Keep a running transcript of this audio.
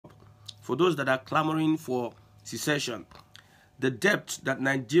for those that are clamoring for secession, the debt that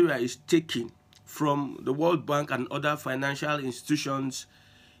Nigeria is taking from the World Bank and other financial institutions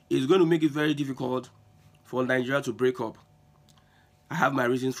is going to make it very difficult for Nigeria to break up. I have my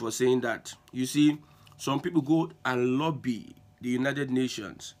reasons for saying that. You see, some people go and lobby the United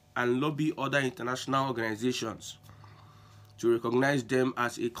Nations and lobby other international organizations to recognize them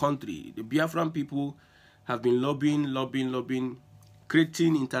as a country. The Biafran people have been lobbying,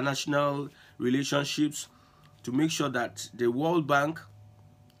 creating international relationships to make sure that the World Bank,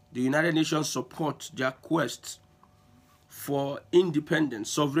 the United Nations support their quest for independence,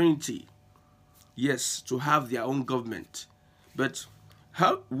 sovereignty, yes, to have their own government. But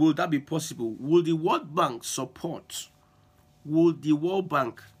how will that be possible? Will the World Bank support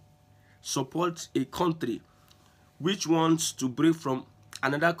a country which wants to break from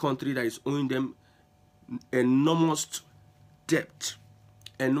another country that is owing them enormous debt?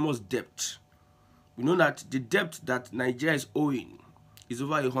 You know that the debt that Nigeria is owing is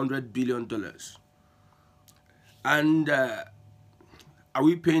over $100 billion. And are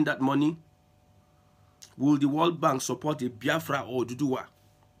we paying that money? Will the World Bank support a Biafra or Duduwa?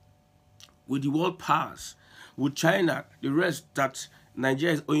 Will the world powers, will China, the rest that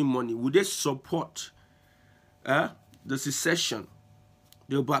Nigeria is owing money, will they support the secession,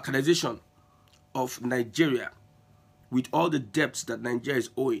 the balkanization of Nigeria with all the debts that Nigeria is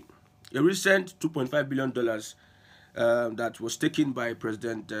owing? A recent $2.5 billion that was taken by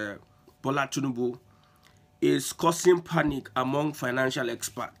President Bola Tinubu is causing panic among financial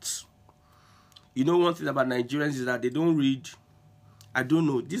experts. You know, one thing about Nigerians is that they don't read. I don't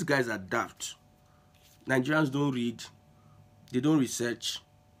know, these guys are daft. Nigerians don't read, they don't research,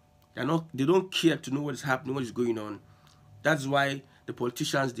 they don't care to know what is happening, what is going on. That's why the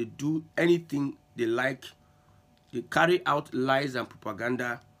politicians, they do anything they like. They carry out lies and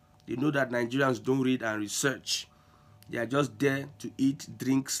propaganda. They know that Nigerians don't read and research. They are just there to eat,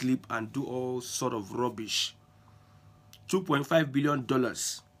 drink, sleep, and do all sort of rubbish. $2.5 billion.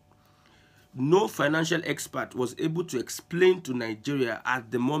 No financial expert was able to explain to Nigeria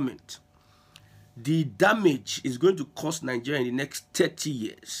at the moment the damage is going to cost Nigeria in the next 30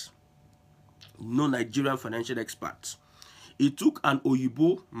 years. No Nigerian financial experts. It took an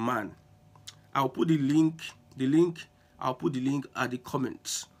Oyibo man. I'll put the link, I'll put the link at the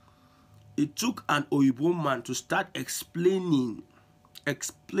comments. It took an Oyibo man to start explaining to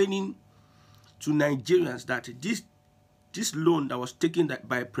Nigerians that this loan that was taken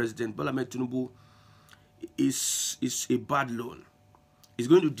by President Bola Tinubu is a bad loan. It's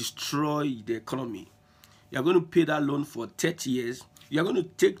going to destroy the economy. You're going to pay that loan for 30 years. You're going to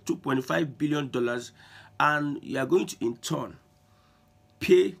take $2.5 billion and you're going to, in turn,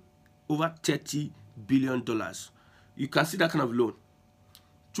 pay over $30 billion. You can see that kind of loan.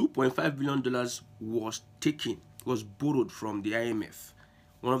 $2.5 billion was borrowed from the IMF.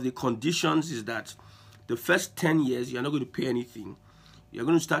 One of the conditions is that the first 10 years, you're not going to pay anything. You're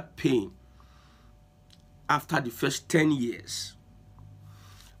going to start paying after the first 10 years.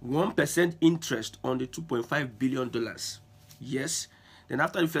 1% interest on the $2.5 billion. Yes. Then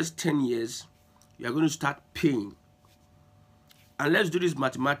after the first 10 years, you're going to start paying. And let's do this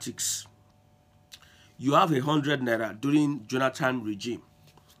mathematics. You have 100 naira during Jonathan regime.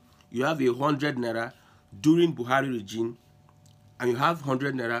 You have 100 naira during Buhari regime. And you have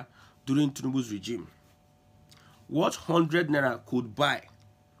 100 naira during Tinubu's regime. What 100 naira could buy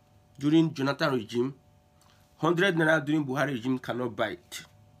during Jonathan regime, 100 naira during Buhari regime cannot buy it.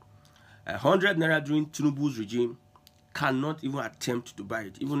 100 naira during Tinubu's regime cannot even attempt to buy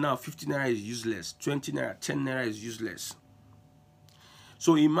it. Even now, 50 naira is useless. 20 naira, 10 naira is useless.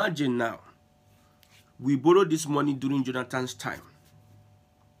 So imagine now, we borrowed this money during Jonathan's time.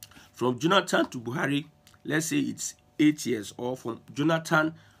 From Jonathan to Buhari, let's say it's 8 years, or from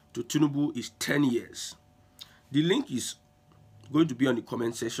Jonathan to Tinubu is 10 years. The link is going to be on the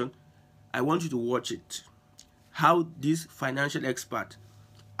comment section. I want you to watch it. How this financial expert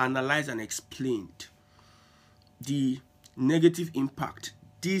analyzed and explained the negative impact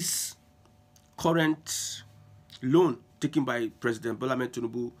this current loan taken by President Bola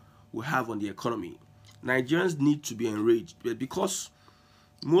Tinubu will have on the economy. Nigerians need to be enraged, but because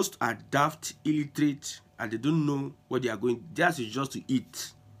most are daft, illiterate, and they don't know what they are going. Theirs is just to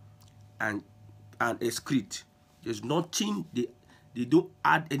eat and excrete. There's nothing, they don't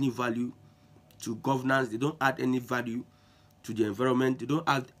add any value to governance. They don't add any value to the environment. They don't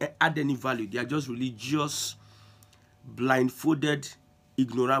add any value. They are just religious, blindfolded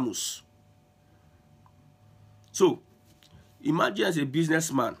ignoramus. So, imagine as a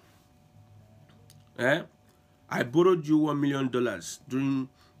businessman, I borrowed you $1 million during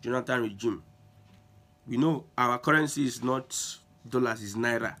Jonathan regime. We know our currency is not dollars, it's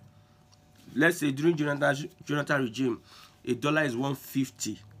naira. Let's say during Jonathan regime, a dollar is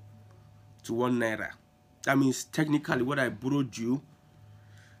 150 to 1 naira. That means technically what I borrowed you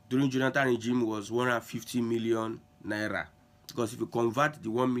during Jonathan regime was 150 million naira. Because if you convert the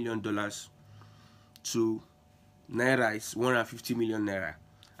 $1 million to naira, it's 150 million naira.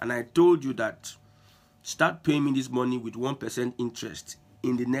 And I told you that start paying me this money with 1% interest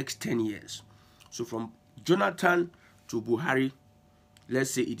in the next 10 years. So from Jonathan to Buhari,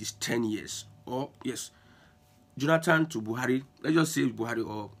 let's say it is 10 years. Or yes, Jonathan to Buhari, let's just say Buhari,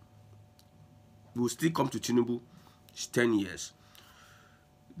 or we'll still come to Tinubu, it's 10 years.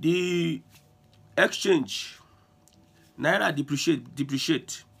 The exchange, naira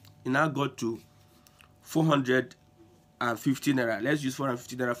depreciate. It now got to 450 naira. Let's use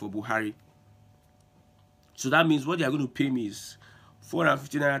 450 naira for Buhari. So that means what they are going to pay me is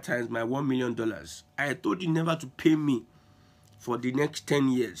 450 naira times my $1 million. I told you never to pay me for the next 10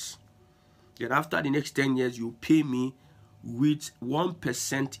 years. Then after the next 10 years, you pay me with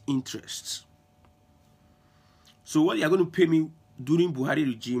 1% interest. So what you are going to pay me during Buhari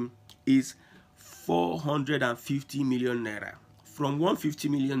regime is 450 million naira. From 150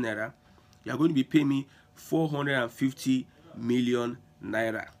 million naira, you are going to be paying me 450 million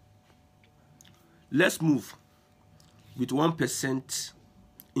naira. Let's move with 1%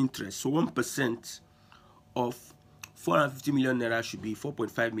 interest. So 1% of 450 million naira should be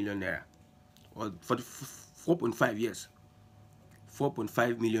 4.5 million naira. Or for the 4.5 years,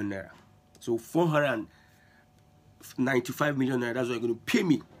 4.5 million naira. So 495 million naira, that's what you're going to pay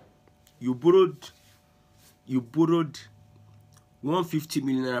me. You borrowed 150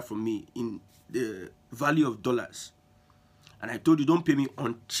 million naira from me in the value of dollars. And I told you don't pay me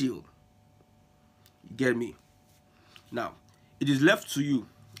until you get me. Now, it is left to you,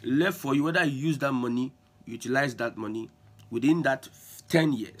 left for you whether you use that money, utilize that money within that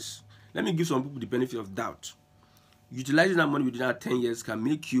 10 years. Let me give some people the benefit of doubt. Utilizing that money within that 10 years can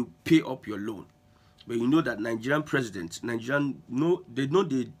make you pay up your loan. But you know that Nigerian presidents, they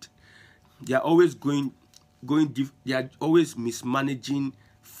are always they are always mismanaging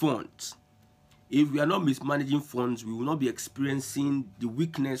funds. If we are not mismanaging funds, we will not be experiencing the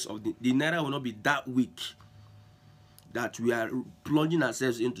weakness of the naira will not be that weak that we are plunging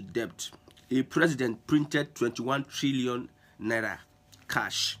ourselves into debt. A president printed 21 trillion naira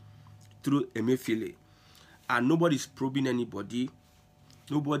cash through Emefiele, and nobody is probing anybody.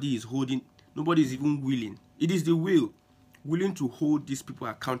 Nobody is even willing. It is the willing to hold these people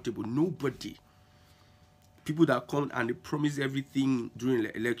accountable. Nobody. People that come and they promise everything during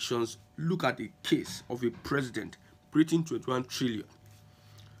the elections. Look at the case of a president printing 21 trillion.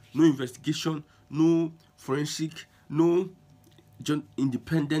 No investigation, no forensic, no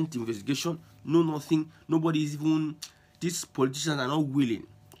independent investigation, no nothing. Nobody is even. These politicians are not willing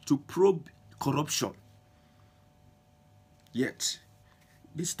to probe corruption. Yet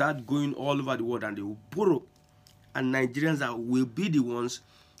they start going all over the world and they will borrow, and Nigerians will be the ones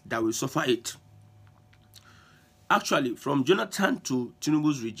that will suffer it. Actually, from Jonathan to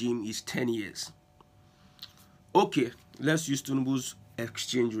Tinubu's regime is 10 years. Okay, let's use Tinubu's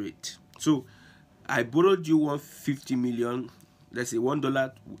exchange rate. So I borrowed you 150 million, let's say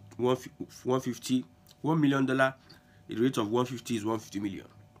 $1, 150, $1 million, the rate of 150 is 150 million.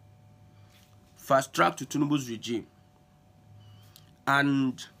 Fast track to Tinubu's regime.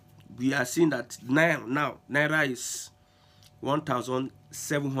 And we are seeing that now naira is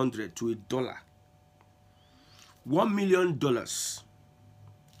 1,700 to $1. $1 million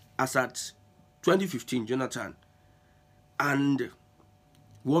as at 2015, Jonathan, and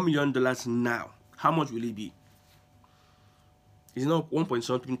 $1 million now. How much will it be? It's not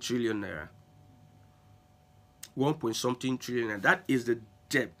 1.something trillion naira. 1.something trillion naira. That is the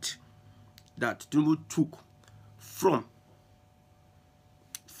debt that Tinubu took from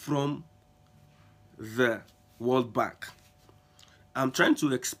the World Bank. I'm trying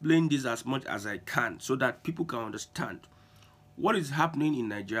to explain this as much as I can so that people can understand what is happening in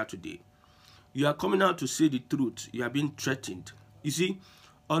Nigeria today. You are coming out to say the truth. You are being threatened. You see,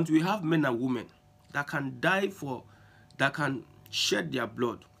 until we have men and women that can die that can shed their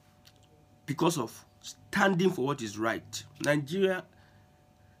blood because of standing for what is right, Nigeria,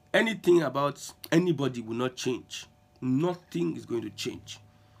 anything about anybody will not change. Nothing is going to change.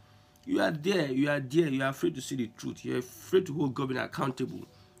 You are there, you are afraid to see the truth. You are afraid to hold government accountable.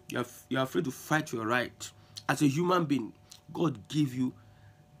 You are afraid to fight for your right. As a human being, God gave you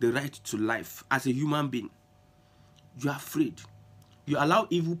the right to life. As a human being, you are afraid. You allow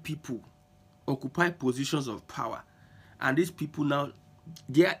evil people occupy positions of power. And these people now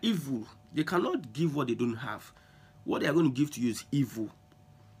They are evil. They cannot give what they don't have. What they are going to give to you is evil.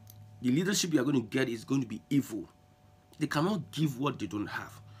 The leadership you are going to get is going to be evil. They cannot give what they don't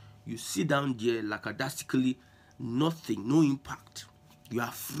have. You sit down there lackadaisically, nothing, no impact. You are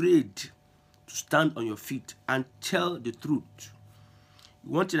afraid to stand on your feet and tell the truth.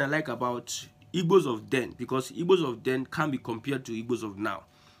 One thing I like about Igbos of then, because Igbos of then can't be compared to Igbos of now.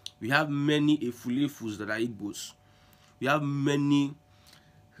 We have many Efulefus that are Igbos. We have many,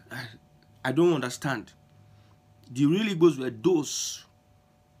 I don't understand. The real Igbos were those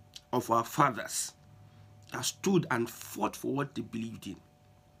of our fathers that stood and fought for what they believed in.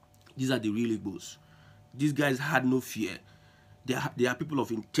 These are the real Igbos. These guys had no fear. They are people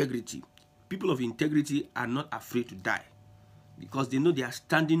of integrity. People of integrity are not afraid to die because they know they are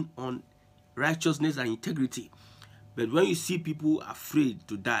standing on righteousness and integrity. But when you see people afraid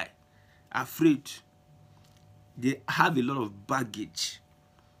to die, afraid, they have a lot of baggage.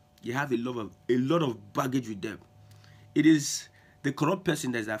 They have a lot of baggage with them. It is the corrupt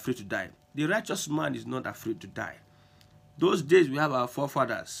person that is afraid to die. The righteous man is not afraid to die. Those days we have our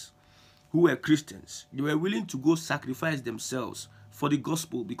forefathers who were Christians. They were willing to go sacrifice themselves for the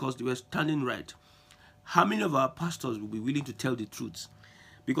gospel because they were standing right. How many of our pastors will be willing to tell the truth?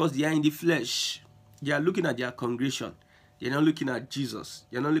 Because they are in the flesh. They are looking at their congregation. They are not looking at Jesus.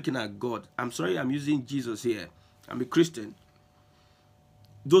 They are not looking at God. I'm sorry I'm using Jesus here. I'm a Christian.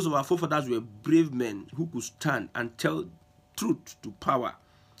 Those of our forefathers were brave men who could stand and tell truth to power.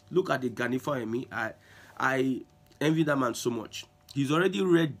 Look at the Ganifa and me. I envy that man so much. He's already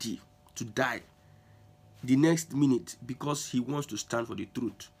ready to die the next minute because he wants to stand for the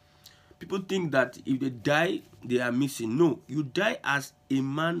truth. People think that if they die, they are missing. No, you die as a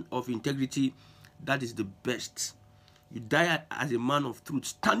man of integrity. That is the best. You die as a man of truth,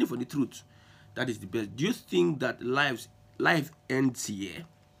 standing for the truth. That is the best. Do you think that life ends here?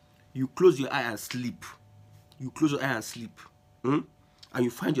 You close your eye and sleep. You close your eye and sleep. And you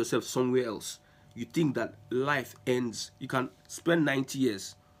find yourself somewhere else. You think that life ends. You can spend 90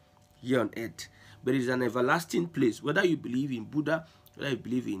 years here on earth. But it is an everlasting place. Whether you believe in Buddha, whether you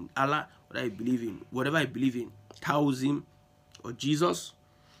believe in Allah, whether you believe in whatever you believe in, Taoism or Jesus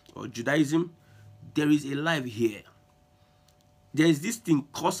or Judaism, there is a life here. There is this thing,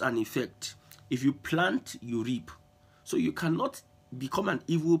 cause and effect. If you plant, you reap. So you cannot become an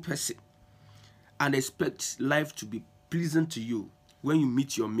evil person and expect life to be pleasant to you when you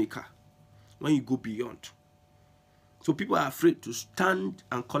meet your maker, when you go beyond. So people are afraid to stand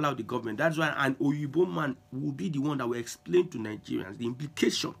and call out the government. That's why an Oyibo man will be the one that will explain to Nigerians the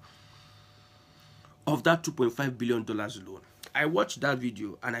implication of that $2.5 billion loan. I watched that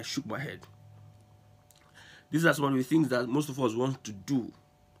video and I shook my head. These are some of the things that most of us want to do,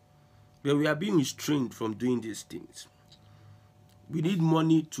 but we are being restrained from doing these things. We need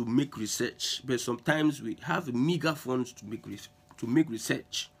money to make research, but sometimes we have meager funds to make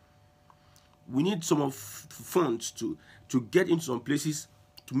research. We need some of funds to get into some places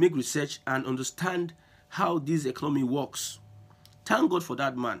to make research and understand how this economy works. Thank God for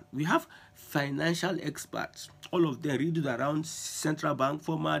that, man. We have financial experts, all of them read around central bank,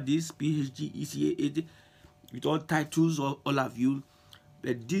 former this, PhD, ECA, with all titles, all of you.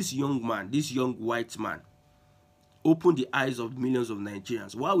 But this young man, this young white man, opened the eyes of millions of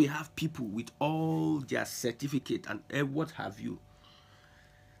Nigerians. While we have people with all their certificate and what have you,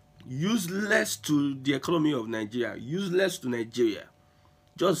 useless to the economy of Nigeria, useless to Nigeria,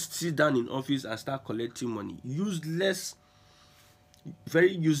 just sit down in office and start collecting money. Useless,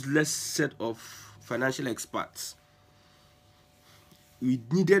 very useless set of financial experts. We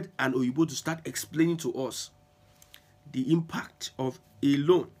needed an Oyibo to start explaining to us the impact of a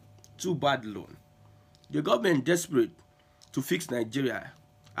loan, too bad loan. The government desperate to fix Nigeria.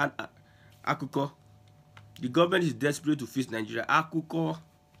 And Akuko, the government is desperate to fix Nigeria. Akuko,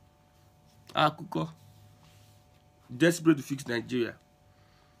 desperate to fix Nigeria.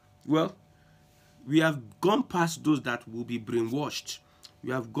 Well, we have gone past those that will be brainwashed.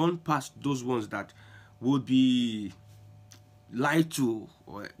 We have gone past those ones that will be lied to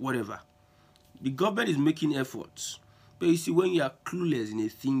or whatever. The government is making efforts. But you see, when you are clueless in a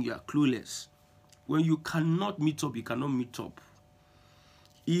thing, you are clueless. When you cannot meet up, you cannot meet up.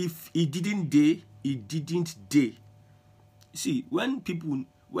 If it didn't day, it didn't day. See, when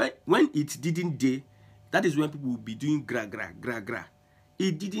it didn't day, that is when people will be doing gra.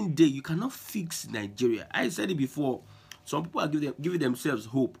 It didn't day. You cannot fix Nigeria. I said it before. Some people are giving themselves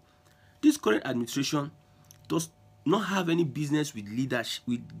hope. This current administration does not have any business with leadership,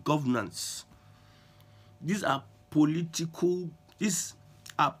 with governance. These are political. These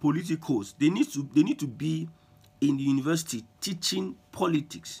are politicals. They need to be in the university teaching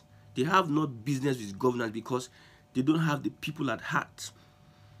politics, they have no business with governance because they don't have the people at heart.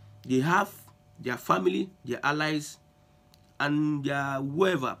 They have their family, their allies, and their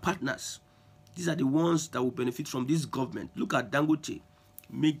whoever partners. These are the ones that will benefit from this government. Look at Dangote,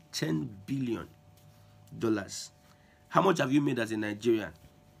 make $10 billion. How much have you made as a Nigerian?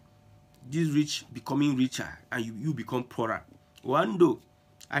 This rich becoming richer, and you become poorer. One though,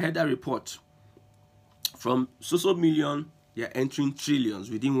 I heard a report from so million, they are entering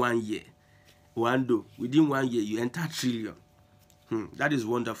trillions within 1 year. One though, within 1 year, you enter trillion. That is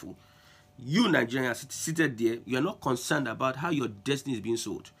wonderful. You Nigerians seated there, you are not concerned about how your destiny is being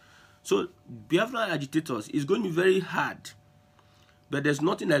sold. So Biafra agitators, is going to be very hard. But there's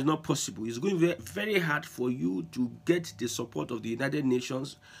nothing that is not possible. It's going to be very hard for you to get the support of the United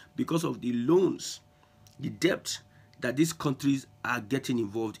Nations because of the loans, the debt that these countries are getting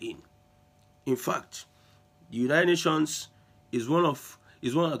involved in. In fact, the United Nations is one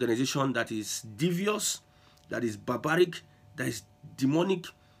organization that is devious, that is barbaric, that is demonic.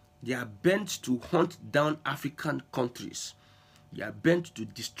 They are bent to hunt down African countries. They are bent to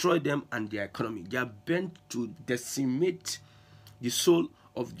destroy them and their economy. They are bent to decimate the soul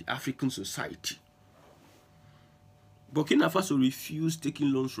of the African society. Burkina Faso refused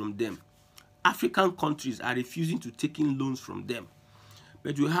taking loans from them. African countries are refusing to taking loans from them.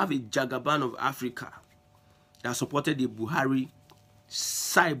 But we have a Jagaban of Africa that supported the Buhari,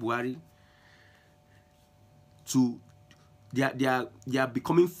 Sai Buhari, they are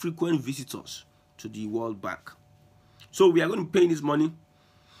becoming frequent visitors to the World Bank. So we are going to pay this money,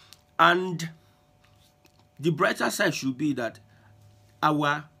 and the brighter side should be that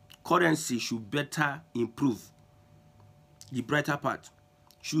our currency should better improve. The brighter part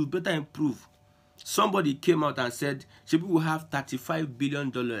should better improve. Somebody came out and said, should we have $35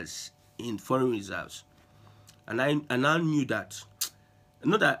 billion in foreign reserves? And I knew that.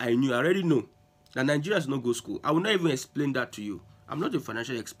 Not that I knew, I already know that Nigeria does not go to school. I will not even explain that to you. I'm not a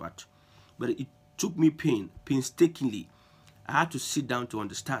financial expert. But it took me painstakingly. I had to sit down to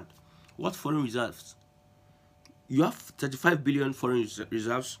understand what foreign reserves. You have 35 billion foreign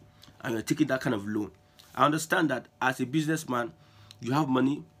reserves and you're taking that kind of loan. I understand that as a businessman, you have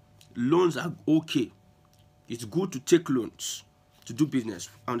money. Loans are okay. It's good to take loans to do business.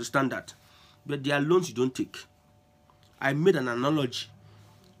 I understand that. But there are loans you don't take. I made an analogy.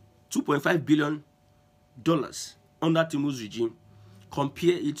 $2.5 billion under Tinubu's regime.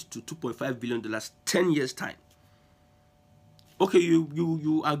 Compare it to $2.5 billion 10 years time. Okay,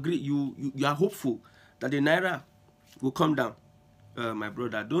 you agree, you are hopeful that the Naira will come down. My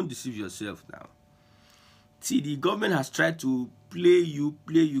brother, don't deceive yourself now. See, the government has tried to play you,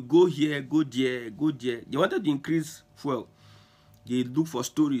 go here, go there, go there. They wanted to increase fuel. They look for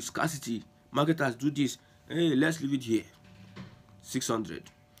stories, scarcity. Marketers do this. Hey, let's leave it here. 600.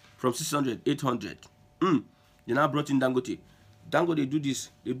 From 600, 800. They now brought in Dangote. Dangote do this,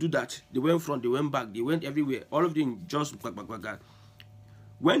 they do that. They went front, they went back, they went everywhere. All of them just back.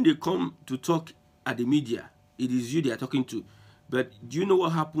 When they come to talk at the media, it is you they are talking to. But do you know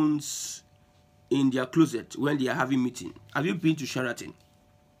what happens in their closet when they are having meeting? Have you been to Sheraton?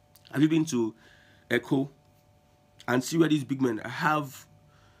 Have you been to Echo? And see where these big men have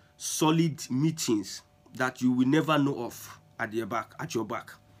solid meetings that you will never know of at your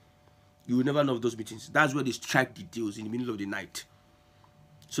back. You will never know of those meetings. That's where they strike the deals in the middle of the night.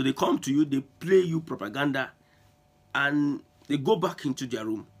 So they come to you, they play you propaganda, and they go back into their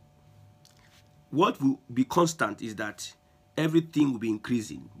room. What will be constant is that everything will be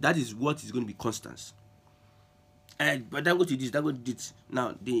increasing. That is what is going to be constant. But that go to this, that go to this.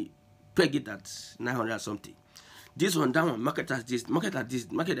 Now they peg it at 900 something. This one, that one, market at this, market at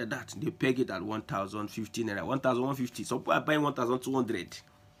this, market at that. They peg it at 1,015 naira, 1,150. Some people are buying 1,200.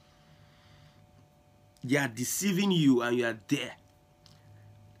 They are deceiving you and you are there.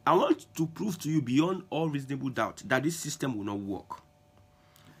 I want to prove to you beyond all reasonable doubt that this system will not work.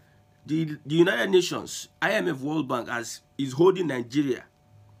 The United Nations, IMF, World Bank is holding Nigeria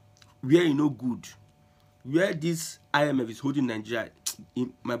where you know good. Where this IMF is holding Nigeria,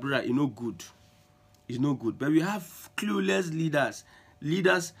 my brother, you know good. It's no good. But we have clueless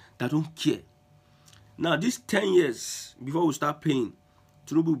leaders that don't care. Now, these 10 years before we start paying,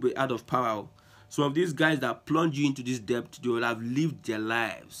 Tinubu will be out of power. Some of these guys that plunge you into this debt, they will have lived their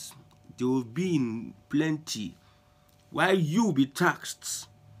lives. They will be in plenty. While you will be taxed,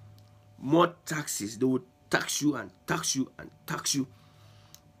 more taxes. They will tax you and tax you and tax you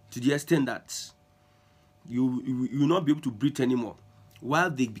to the extent that you will not be able to breathe anymore.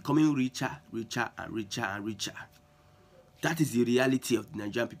 While they're becoming richer and richer and richer. That is the reality of the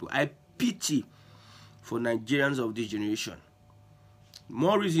Nigerian people. I pity for Nigerians of this generation.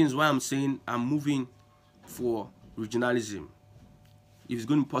 More reasons why I'm saying I'm moving for regionalism. If it's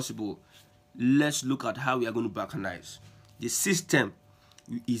going to be possible, let's look at how we are going to balkanize. The system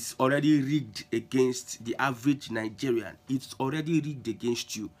is already rigged against the average Nigerian. It's already rigged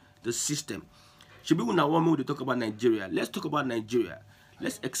against you. The system. Should we now want me to talk about Nigeria? Let's talk about Nigeria.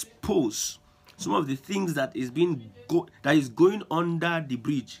 Let's expose some of the things that is going under the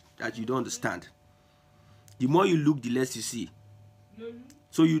bridge that you don't understand. The more you look, the less you see.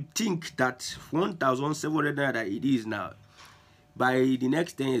 So you think that 1,700 naira that it is now, by the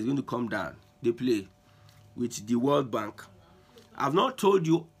next 10 years, it's going to come down. They play with the World Bank. I've not told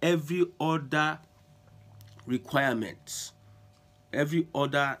you every other requirements, every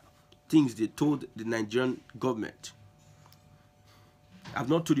other things they told the Nigerian government. I've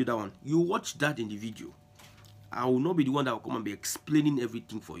not told you that one. You watch that in the video. I will not be the one that will come and be explaining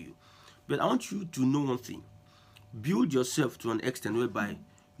everything for you. But I want you to know one thing. Build yourself to an extent whereby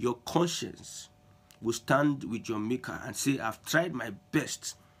your conscience will stand with your maker and say, I've tried my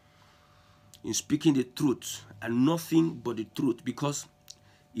best in speaking the truth and nothing but the truth, because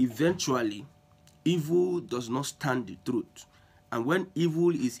eventually evil does not stand the truth. And when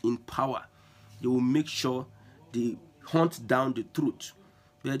evil is in power, they will make sure they hunt down the truth.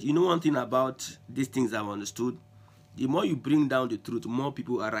 But you know one thing about these things I've understood? The more you bring down the truth, more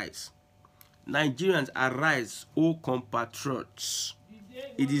people arise. Nigerians, arise, O compatriots.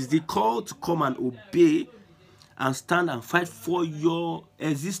 It is the call to come and obey and stand and fight for your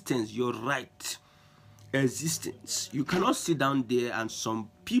existence, your right existence. You cannot sit down there and some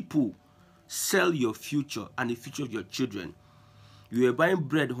people sell your future and the future of your children. You were buying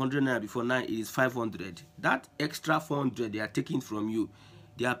bread 100 naira before, now it is 500. That extra 400 they are taking from you,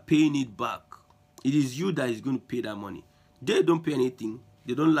 they are paying it back. It is you that is going to pay that money. They don't pay anything.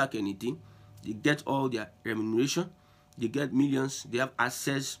 They don't lack anything. They get all their remuneration. They get millions. They have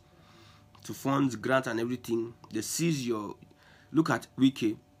access to funds, grants, and everything. They seize your... Look at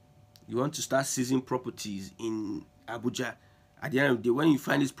Wiki. You want to start seizing properties in Abuja. At the end of the day, when you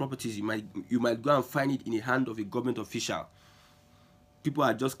find these properties, you might go and find it in the hand of a government official. People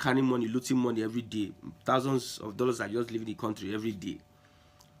are just carrying money, looting money every day. Thousands of dollars are just leaving the country every day.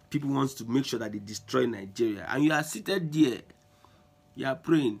 People want to make sure that they destroy Nigeria. And you are seated there. You are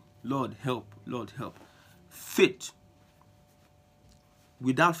praying, Lord, help, Lord, help. Faith.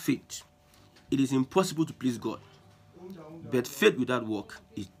 Without faith, it is impossible to please God. But faith without work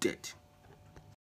is dead.